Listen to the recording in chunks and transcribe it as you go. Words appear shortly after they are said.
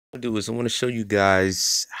Do is I want to show you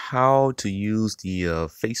guys how to use the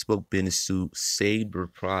Facebook Business Suite saved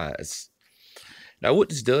replies. Now, what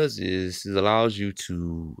this does is it allows you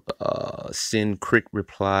to send quick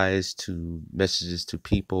replies to messages to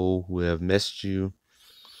people who have messaged you.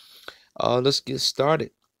 Let's get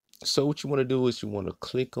started. So, what you want to do is you want to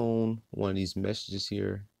click on one of these messages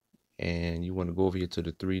here, and you want to go over here to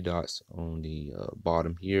the three dots on the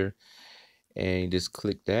bottom here, and just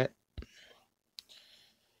click that.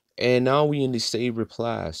 And now we in the save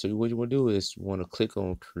reply. So what you want to do is you want to click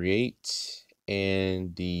on create,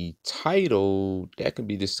 and the title that can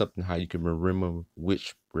be just something how you can remember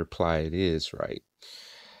which reply it is, right?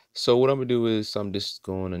 So what I'm gonna do is I'm just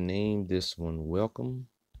going to name this one welcome,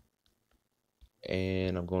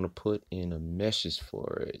 and I'm going to put in a message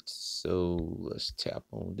for it. So let's tap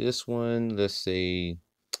on this one. Let's say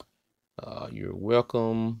you're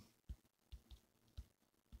welcome.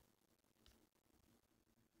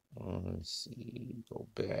 Let's see, go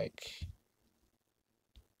back.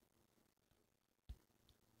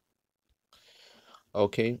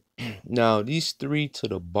 Okay, now these three to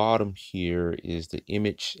the bottom here is the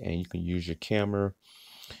image, and you can use your camera.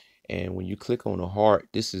 And when you click on the heart,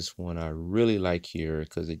 this is one I really like here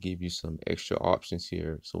because it gives you some extra options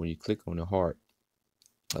here. So when you click on the heart,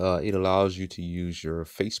 it allows you to use your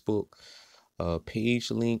Facebook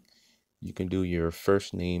page link. You can do your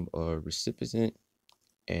first name of recipient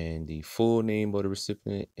and the full name of the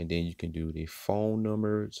recipient, and then you can do the phone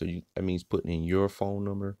number. So that means putting in your phone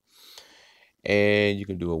number. And you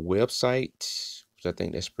can do a website, which I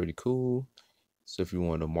think that's pretty cool. So if you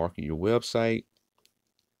want to market your website,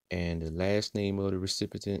 and the last name of the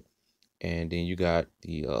recipient, and then you got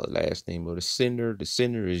the last name of the sender. The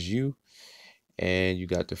sender is you, and you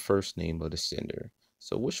got the first name of the sender.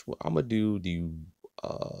 So which one I'm gonna do the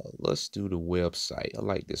let's do the website. I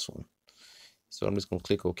like this one. So I'm just gonna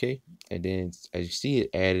click OK, and then as you see, it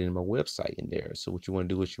added in my website in there. So what you want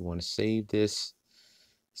to do is you want to save this,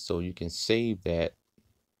 so you can save that.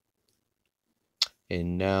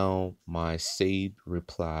 And now my saved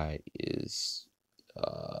reply is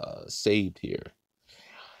saved here.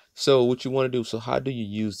 So what you want to do, so how do you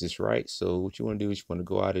use this, right? So what you want to do is you want to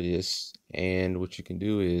go out of this, and what you can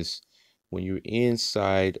do is when you're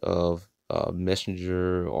inside of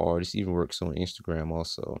Messenger, or this even works on Instagram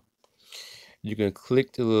also, you can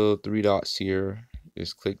click the little three dots here,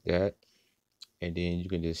 just click that, and then you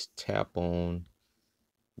can just tap on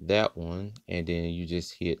that one, and then you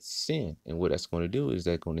just hit send. And what that's going to do is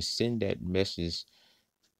that's going to send that message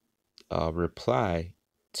reply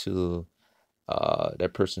to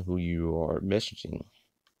that person who you are messaging.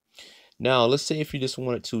 Now, let's say if you just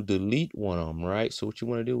wanted to delete one of them, right? So what you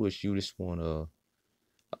want to do is you just want to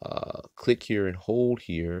click here and hold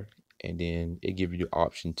here, and then it gives you the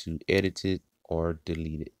option to edit it or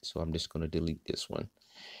delete it. So I'm just going to delete this one.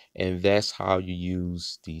 And that's how you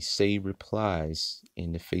use the save replies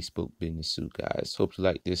in the Facebook Business Suite, guys. Hope you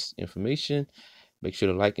like this information. Make sure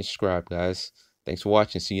to like and subscribe, guys. Thanks for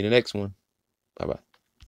watching. See you in the next one. Bye-bye.